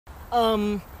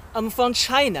I'm from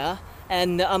China,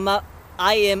 and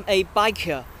I am a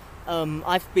biker.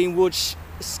 I've been watching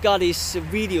Scotty's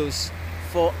videos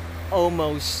for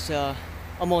almost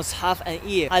half a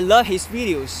year. I love his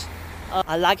videos.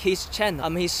 I like his channel.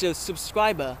 I'm his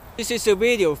subscriber. This is a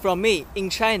video from me in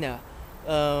China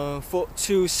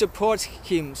to support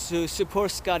him, to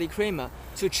support Scotty CRANMER,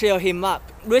 to cheer him up.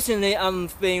 Recently,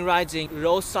 I've been riding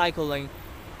road cycling,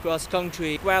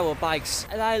 cross-country, gravel bikes,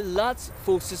 and I love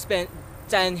full suspension,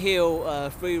 downhill,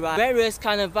 free ride, various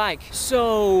kind of bike.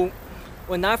 So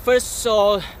when I first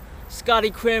saw Scotty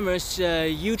CRANMER's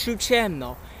YouTube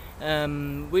channel,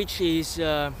 which is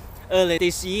early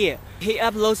this year, he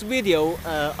uploads video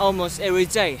almost every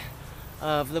day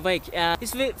of the week.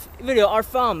 His videos are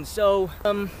fun. So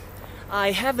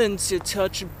I haven't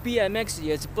touched BMX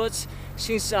yet, but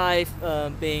since I've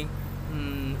been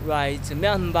ride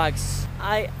mountain bikes,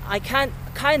 I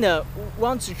kind of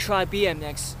want to try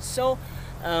BMX. So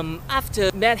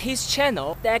after met his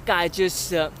channel, that guy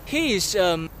just he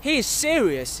is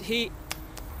serious. He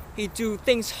do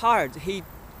things hard. He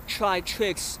try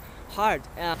tricks hard.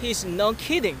 He's not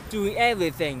kidding, doing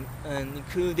everything,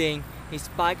 including his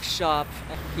bike shop,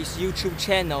 his YouTube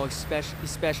channel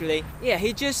especially. Yeah,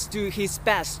 he just do his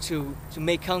best to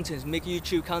make content, make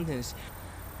YouTube contents.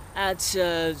 At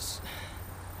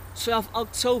 12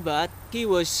 October, he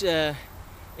was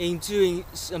in doing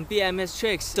some BMX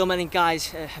tricks. So many guys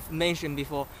have mentioned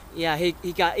before. Yeah,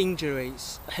 he got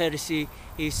injuries, hurt his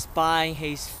spine,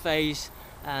 his face,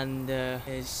 and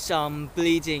some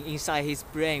bleeding inside his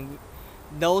brain.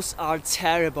 Those are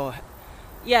terrible.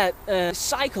 Yeah,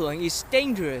 cycling is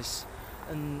dangerous,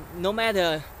 and no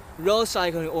matter road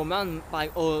cycling or mountain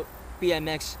bike or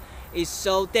BMX, it's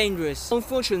so dangerous.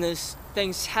 Unfortunate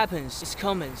things happens. It's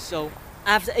common. So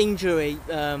after injury,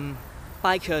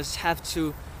 bikers have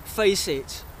to face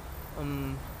it.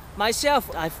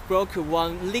 Myself, I've broke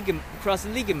one cross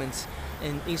ligament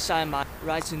inside my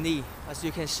right knee, as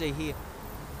you can see here.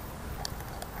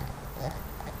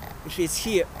 Which is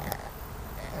here.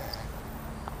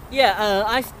 Yeah,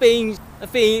 I've been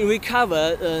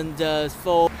recovered and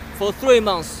for 3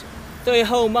 months, 3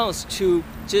 whole months to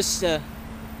just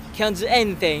can't do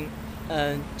anything,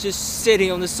 just sitting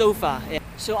on the sofa. Yeah.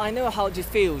 So I know how it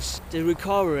feels. The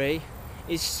recovery,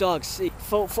 it sucks.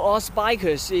 For us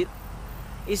bikers,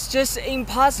 it's just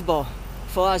impossible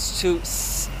for us to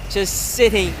just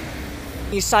sitting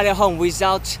inside a home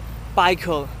without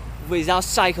bicycle, without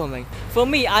cycling. For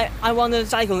me, I want to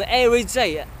cycle every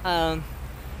day.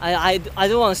 I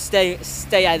don't want to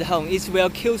stay at home. It will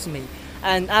kill me.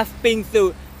 And I've been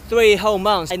through 3 whole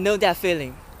months. I know that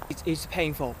feeling. It's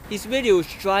painful. His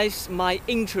videos drives my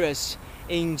interest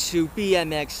into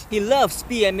BMX. He loves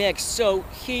BMX, so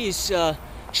he's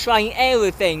trying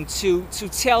everything to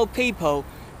tell people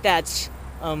that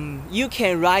you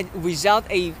can ride without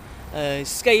a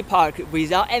skate park,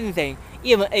 without anything.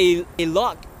 Even a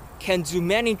log can do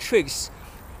many tricks.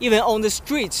 Even on the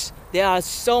streets, there are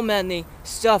so many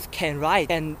stuff can ride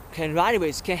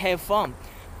with, can have fun.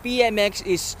 BMX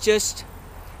is just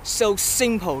so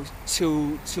simple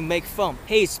to make fun.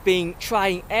 He's been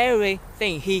trying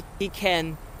everything he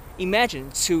can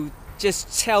imagine to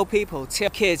just tell people,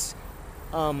 tell kids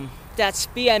that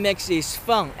BMX is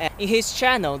fun. And in his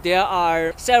channel, there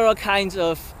are several kinds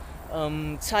of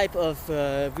type of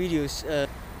videos.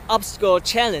 Obstacle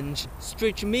challenge,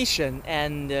 street mission,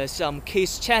 and some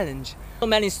kids challenge. So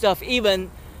many stuff. Even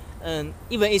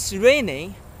it's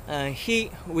raining,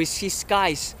 he with his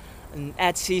guys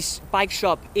at his bike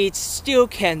shop, it still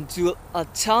can do a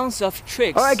tons of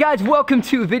tricks. All right, guys, welcome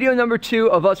to video number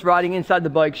 2 of us riding inside the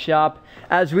bike shop.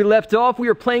 As we left off, we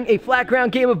were playing a flat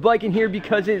ground game of biking here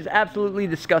because it is absolutely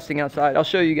disgusting outside. I'll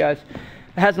show you guys.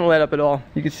 It hasn't let up at all.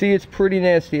 You can see it's pretty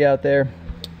nasty out there.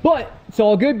 But it's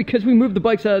all good because we moved the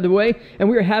bikes out of the way and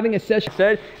we are having a session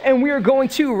set, and we are going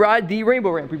to ride the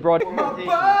rainbow ramp. We brought it. My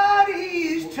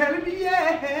body's telling me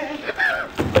yeah.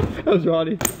 That was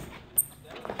Roddy.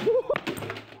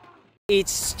 It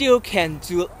still can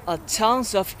do a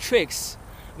tons of tricks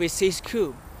with his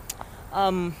crew.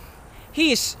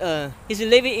 He's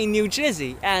living in New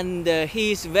Jersey, and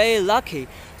he's very lucky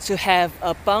to have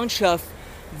a bunch of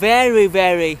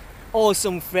very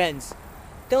awesome friends.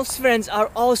 Those friends are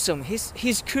awesome.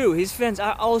 His crew, his friends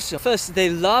are awesome. First, they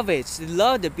love it. They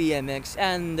love the BMX,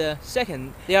 and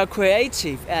second, they are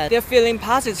creative and they're feeling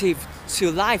positive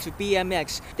to life, to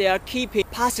BMX. They are keeping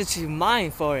positive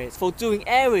mind for it, for doing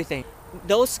everything.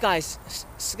 Those guys,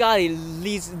 Scotty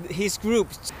leads his group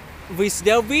with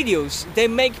their videos. They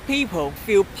make people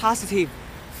feel positive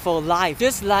for life.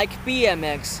 Just like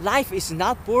BMX, life is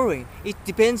not boring. It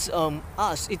depends on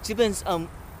us. It depends on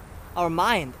our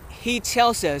mind. He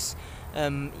tells us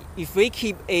if we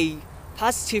keep a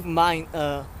positive mind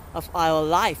of our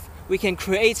life, we can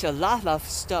create a lot of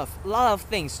stuff, a lot of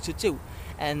things to do,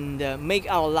 and make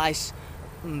our lives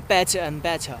better and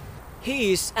better.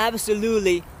 He is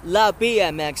absolutely love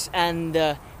BMX,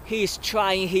 and he is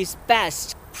trying his best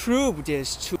to prove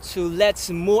this to let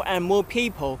more and more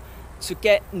people to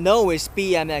get know his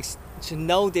BMX, to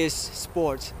know this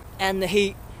sport, and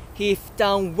he's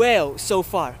done well so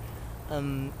far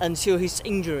until his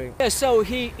injury. Yeah, so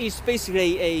he is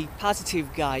basically a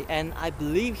positive guy, and I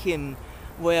believe him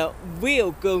will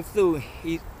go through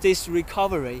this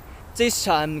recovery. This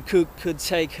time could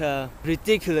take a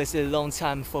ridiculously long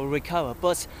time for recover,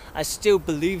 but I still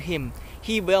believe him.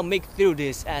 He will make through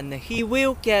this, and he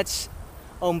will get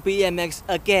on BMX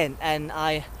again, and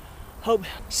I hope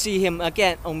see him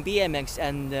again on BMX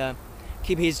and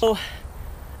keep his. So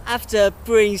after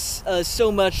brings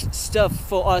so much stuff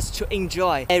for us to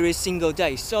enjoy every single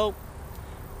day. So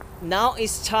now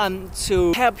it's time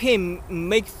to help him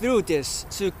make through this,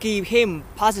 to give him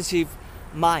positive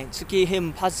mind, to give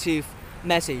him positive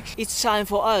message. It's time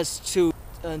for us to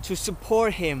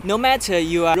support him. No matter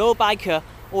you are a road biker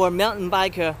or mountain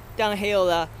biker,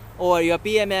 downhill, or you're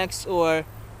BMX or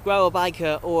gravel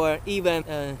biker, or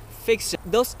even fixer.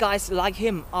 Those guys like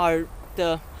him are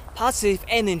the positive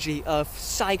energy of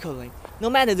cycling. No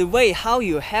matter the way how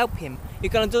you help him, you're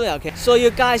gonna do it, okay? So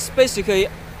you guys basically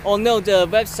all know the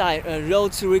website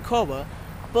Road to Recover,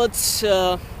 but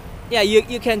yeah,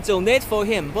 you can donate for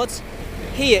him. But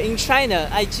here in China,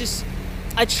 I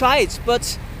tried,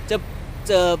 but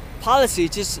the policy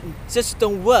just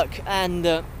don't work,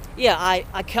 and yeah,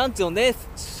 I can't donate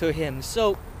to him.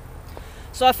 So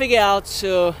I figured out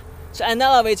to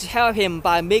another way to help him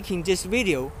by making this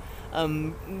video,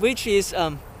 which is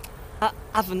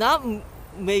I've not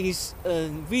made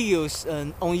videos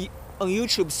on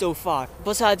YouTube so far,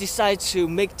 but I decided to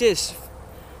make this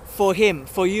for him,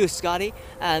 for you, Scotty,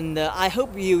 and I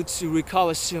hope you to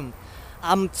recover soon.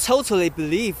 I'm totally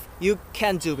believe you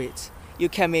can do it. You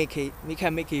can make it. We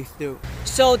can make it through.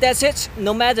 So that's it.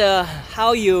 No matter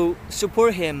how you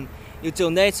support him, you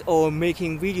donate or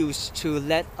making videos to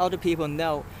let other people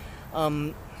know,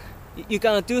 you're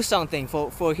gonna do something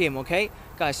for him, okay?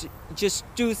 Guys, just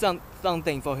do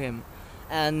something for him.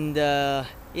 And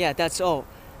yeah, that's all.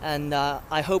 And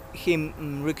I hope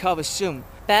him recover soon.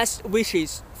 Best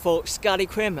wishes for Scotty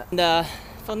CRANMER. And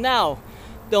for now,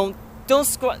 don't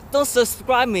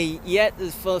subscribe me yet.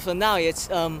 For now, it's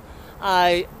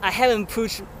I haven't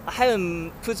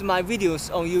put my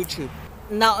videos on YouTube.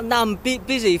 Now I'm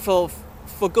busy for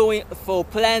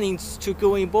planning to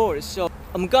going board. So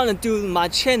I'm gonna do my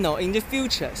channel in the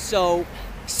future. So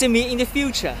see me in the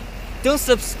future. Don't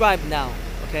subscribe now,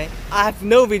 okay? I have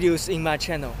no videos in my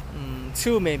channel.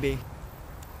 2 maybe.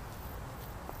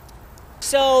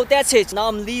 So that's it. Now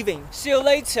I'm leaving. See you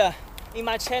later in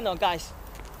my channel, guys.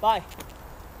 Bye.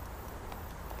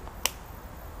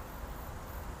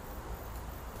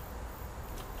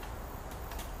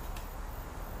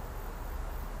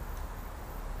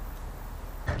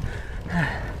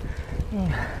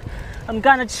 I'm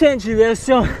gonna change real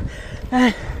soon.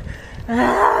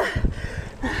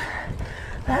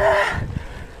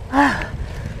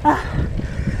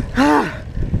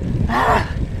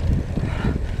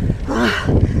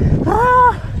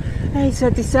 It's a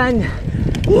design.